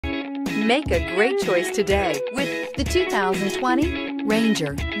Make a great choice today with the 2020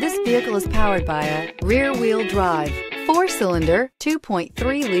 Ranger. This vehicle is powered by a rear-wheel drive, 4-cylinder,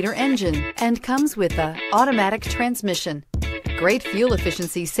 2.3-liter engine, and comes with a automatic transmission. Great fuel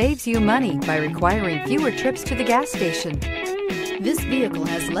efficiency saves you money by requiring fewer trips to the gas station. This vehicle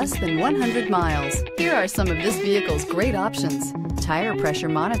has less than 100 miles. Here are some of this vehicle's great options: tire pressure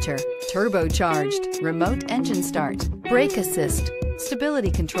monitor, turbocharged, remote engine start, brake assist,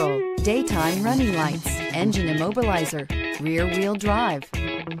 stability control, daytime running lights, engine immobilizer, rear wheel drive,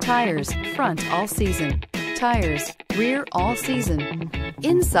 tires front all season, tires rear all season.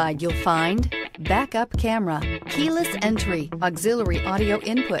 Inside you'll find backup camera, keyless entry, auxiliary audio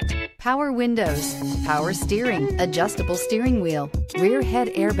input, power windows, power steering, adjustable steering wheel, rear head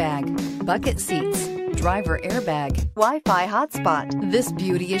airbag, bucket seats, driver airbag, Wi-Fi hotspot. This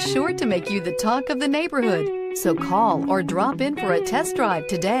beauty is sure to make you the talk of the neighborhood. So call or drop in for a test drive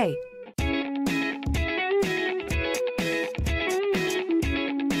today.